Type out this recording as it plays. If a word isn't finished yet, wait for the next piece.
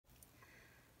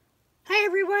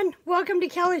everyone, welcome to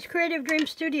Kelly's Creative Dream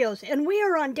Studios, and we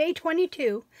are on day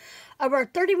 22 of our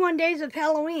 31 days of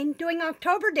Halloween doing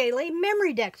October Daily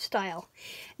MemoryDex style.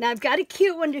 Now I've got a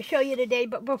cute one to show you today,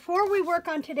 but before we work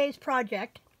on today's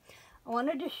project, I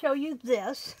wanted to show you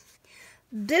this.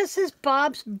 This is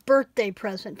Bob's birthday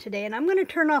present today, and I'm going to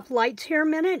turn off lights here a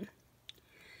minute.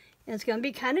 And it's going to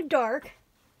be kind of dark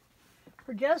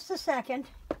for just a second.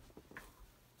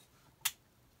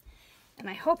 And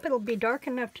I hope it'll be dark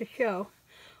enough to show.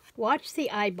 Watch the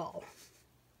eyeball.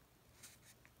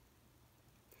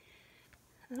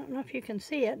 I don't know if you can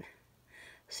see it.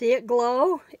 See it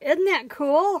glow? Isn't that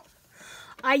cool?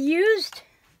 I used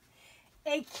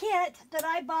a kit that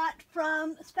I bought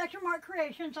from Spectrum Art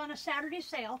Creations on a Saturday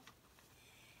sale.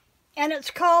 And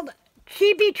it's called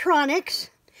Chibitronics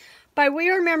by We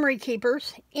Are Memory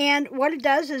Keepers. And what it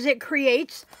does is it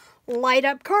creates light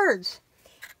up cards.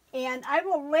 And I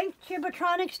will link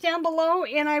Chibitronics down below,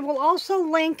 and I will also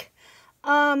link,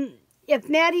 if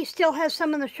Maddie still has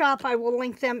some in the shop, I will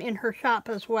link them in her shop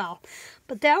as well.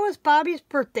 But that was Bobby's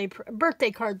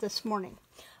birthday card this morning.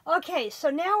 Okay, so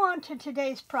now on to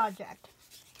today's project.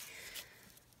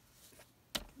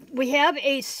 We have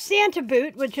a Santa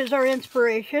boot, which is our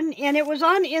inspiration, and it was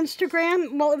on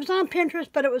Instagram. Well, it was on Pinterest,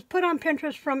 but it was put on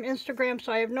Pinterest from Instagram,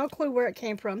 so I have no clue where it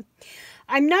came from.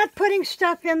 I'm not putting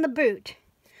stuff in the boot.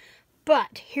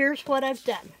 But here's what I've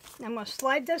done. I'm going to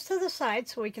slide this to the side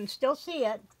so we can still see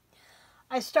it.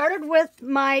 I started with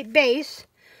my base,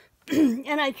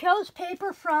 and I chose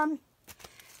paper from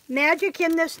Magic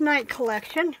in This Night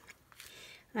collection.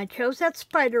 And I chose that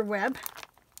spider web.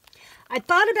 I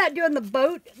thought about doing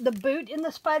the boot in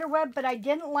the spider web, but I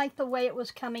didn't like the way it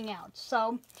was coming out.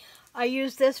 So I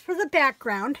used this for the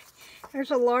background.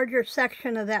 There's a larger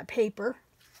section of that paper.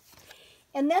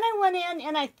 And then I went in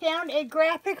and I found a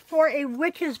graphic for a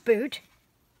witch's boot.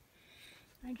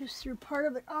 I just threw part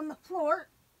of it on the floor.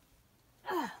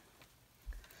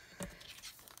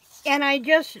 And I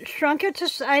just shrunk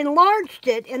it I enlarged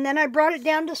it, and then I brought it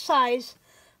down to size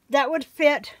that would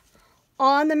fit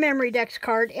on the MemoryDex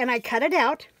card, and I cut it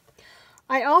out.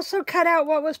 I also cut out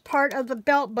what was part of the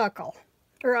belt buckle,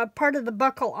 or a part of the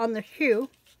buckle on the shoe.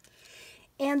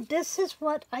 And this is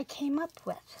what I came up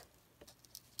with.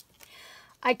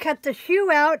 I cut the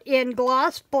shoe out in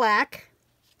gloss black,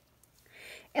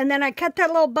 and then I cut that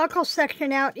little buckle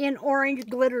section out in orange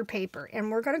glitter paper.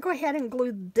 And we're going to go ahead and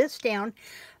glue this down,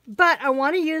 but I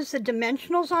want to use the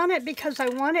dimensionals on it because I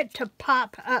want it to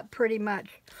pop up pretty much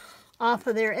off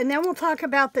of there. And then we'll talk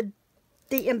about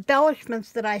the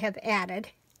embellishments that I have added.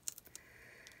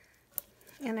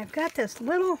 And I've got this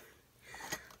little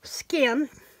skim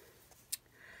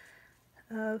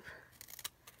of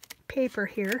paper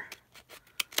here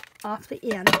off the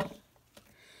end,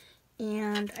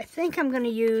 and I think I'm going to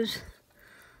use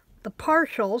the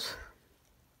partials.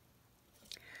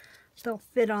 They'll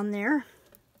fit on there.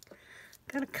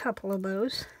 Got a couple of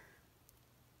those,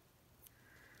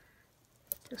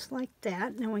 just like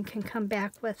that. Now we can come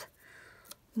back with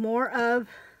more of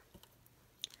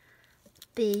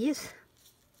these.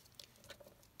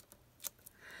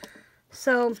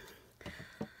 So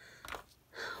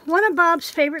one of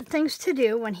Bob's favorite things to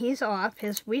do when he's off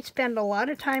is we spend a lot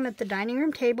of time at the dining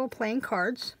room table playing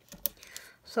cards.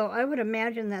 So I would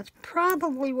imagine that's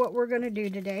probably what we're going to do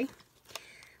today.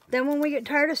 Then when we get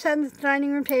tired of sitting at the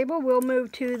dining room table, we'll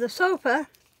move to the sofa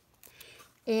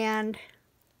and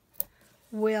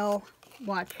we'll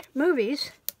watch movies,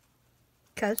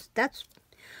 because that's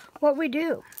what we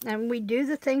do. And we do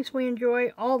the things we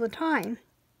enjoy all the time.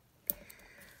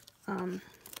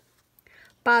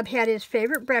 Bob had his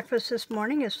favorite breakfast this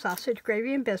morning, his sausage,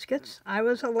 gravy, and biscuits. I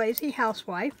was a lazy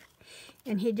housewife,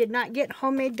 and he did not get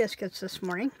homemade biscuits this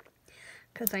morning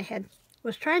because I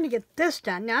was trying to get this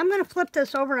done. Now I'm going to flip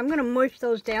this over, and I'm going to mush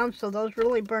those down so those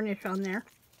really burnish on there.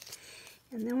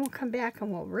 And then we'll come back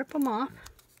and we'll rip them off.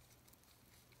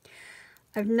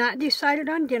 I've not decided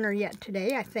on dinner yet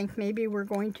today. I think maybe we're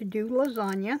going to do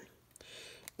lasagna.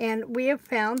 And we have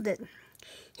found that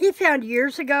he found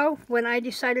years ago, when I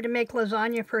decided to make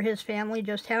lasagna for his family,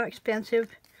 just how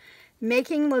expensive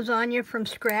making lasagna from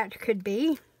scratch could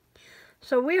be.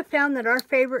 So we have found that our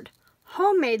favorite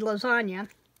homemade lasagna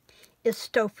is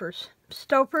Stouffer's.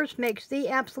 Stouffer's makes the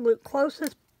absolute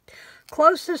closest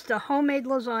to homemade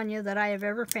lasagna that I have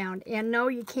ever found. And no,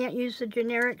 you can't use the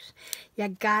generics. You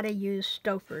gotta use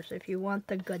Stouffer's if you want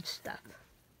the good stuff.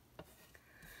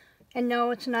 And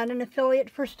no, it's not an affiliate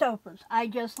for Stouffer's. I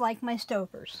just like my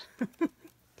Stouffer's.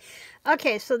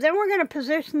 Okay, so then we're going to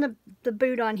position the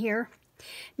boot on here.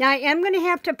 Now I am going to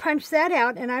have to punch that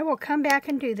out, and I will come back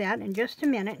and do that in just a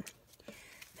minute.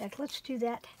 fact, let's do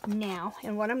that now.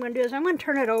 And what I'm going to do is I'm going to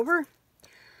turn it over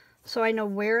so I know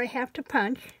where I have to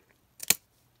punch.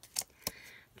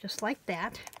 Just like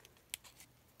that.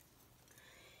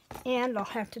 And I'll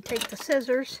have to take the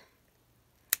scissors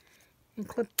and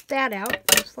clip that out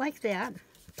just like that.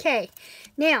 Okay,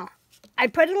 now I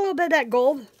put a little bit of that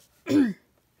gold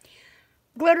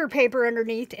glitter paper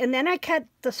underneath, and then I cut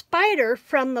the spider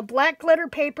from the black glitter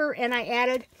paper and I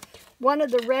added one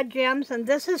of the red gems, and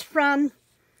this is from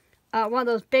one of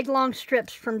those big long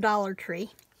strips from Dollar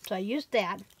Tree, so I used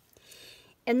that.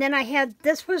 And then I had,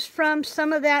 this was from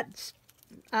some of that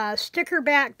sticker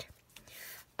backed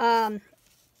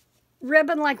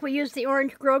ribbon, like we used the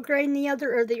orange grosgrain the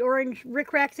other, or the orange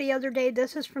rickrack the other day.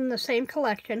 This is from the same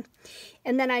collection.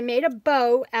 And then I made a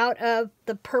bow out of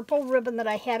the purple ribbon that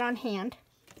I had on hand.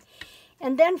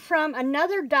 And then from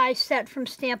another die set from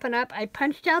Stampin' Up, I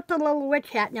punched out the little witch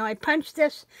hat. Now I punched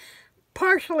this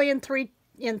partially in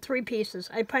three pieces.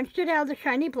 I punched it out of the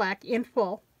shiny black in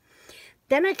full.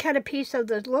 Then I cut a piece of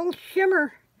the little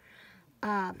shimmer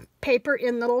paper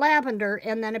in the lavender,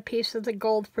 and then a piece of the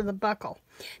gold for the buckle.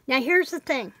 Now here's the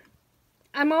thing.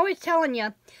 I'm always telling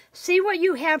you, see what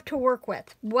you have to work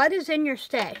with. What is in your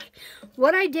stash?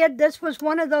 What I did, this was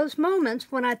one of those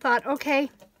moments when I thought, okay,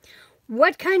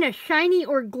 what kind of shiny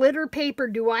or glitter paper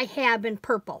do I have in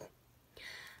purple?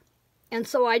 And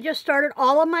so I just started,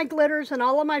 all of my glitters and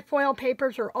all of my foil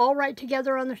papers are all right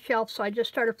together on the shelf, so I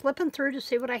just started flipping through to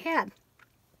see what I had.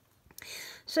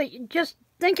 So you just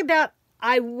think about,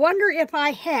 I wonder if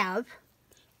I have,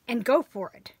 and go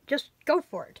for it. Just go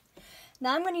for it.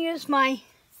 Now I'm going to use my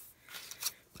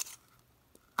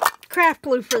craft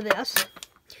glue for this.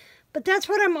 But that's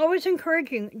what I'm always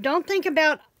encouraging. Don't think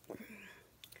about,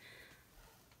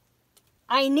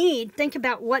 I need, think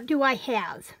about what do I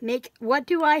have. Make what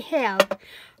do I have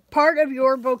part of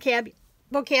your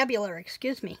vocabulary,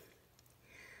 excuse me.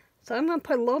 So I'm going to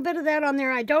put a little bit of that on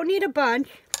there. I don't need a bunch.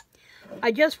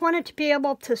 I just want it to be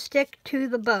able to stick to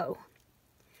the bow.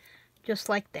 Just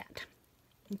like that.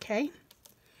 Okay?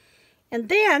 And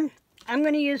then I'm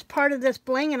going to use part of this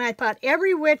bling, and I thought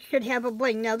every witch should have a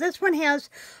bling. Now this one has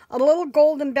a little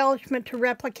gold embellishment to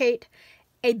replicate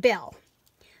a bell.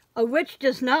 A witch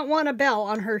does not want a bell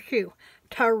on her shoe.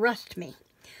 Trust me.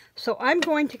 So I'm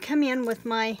going to come in with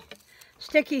my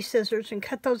sticky scissors and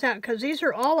cut those out, because these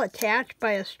are all attached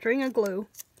by a string of glue.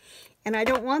 And I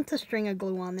don't want the string of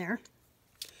glue on there.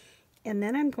 And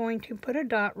then I'm going to put a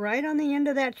dot right on the end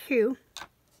of that shoe.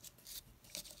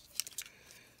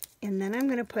 And then I'm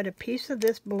going to put a piece of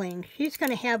this bling. She's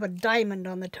going to have a diamond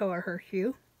on the toe of her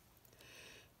shoe.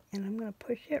 And I'm going to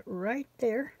push it right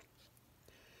there.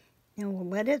 And we'll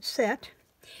let it set.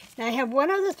 Now I have one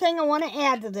other thing I want to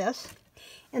add to this.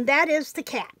 And that is the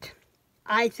cat.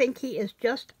 I think he is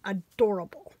just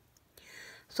adorable.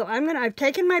 So I've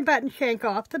taken my button shank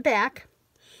off the back.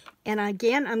 And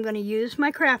again, I'm going to use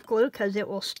my craft glue because it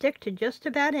will stick to just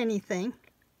about anything.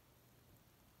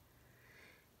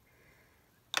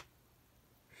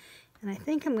 And I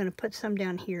think I'm going to put some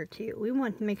down here too. We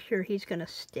want to make sure he's going to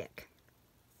stick.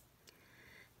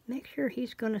 Make sure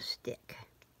he's going to stick.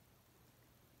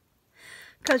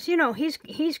 Because, you know, he's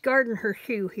guarding her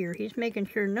shoe here. He's making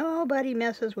sure nobody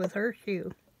messes with her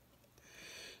shoe.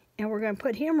 And we're going to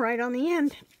put him right on the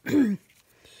end.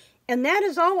 And that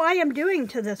is all I am doing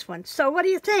to this one. So what do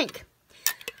you think?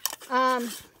 I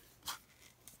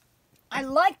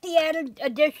like the added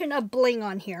addition of bling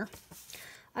on here.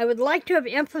 I would like to have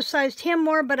emphasized him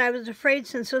more, but I was afraid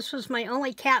since this was my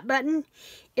only cat button,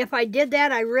 if I did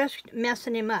that, I risked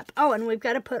messing him up. Oh, and we've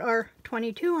got to put our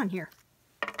 22 on here.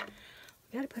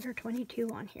 We've got to put our 22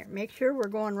 on here. Make sure we're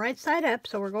going right side up,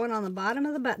 so we're going on the bottom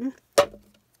of the button.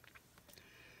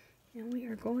 And we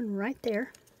are going right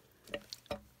there.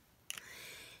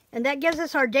 And that gives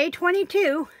us our day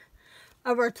 22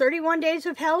 of our 31 days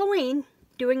of Halloween,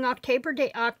 doing October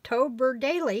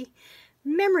Daily,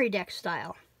 MemoryDex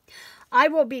style. I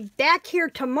will be back here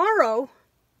tomorrow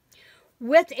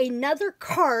with another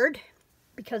card,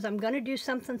 because I'm going to do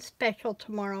something special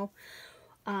tomorrow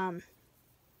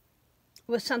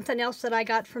with something else that I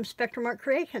got from Spectrum Art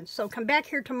Creations. So come back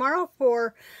here tomorrow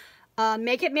for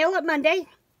Make It Mail It Monday,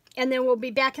 and then we'll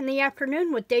be back in the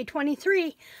afternoon with day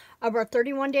 23 of our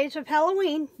 31 days of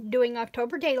Halloween, doing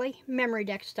October Daily,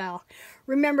 MemoryDex style.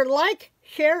 Remember to like,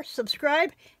 share,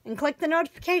 subscribe, and click the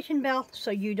notification bell so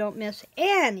you don't miss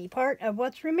any part of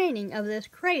what's remaining of this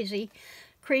crazy,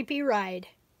 creepy ride.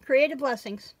 Creative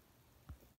blessings.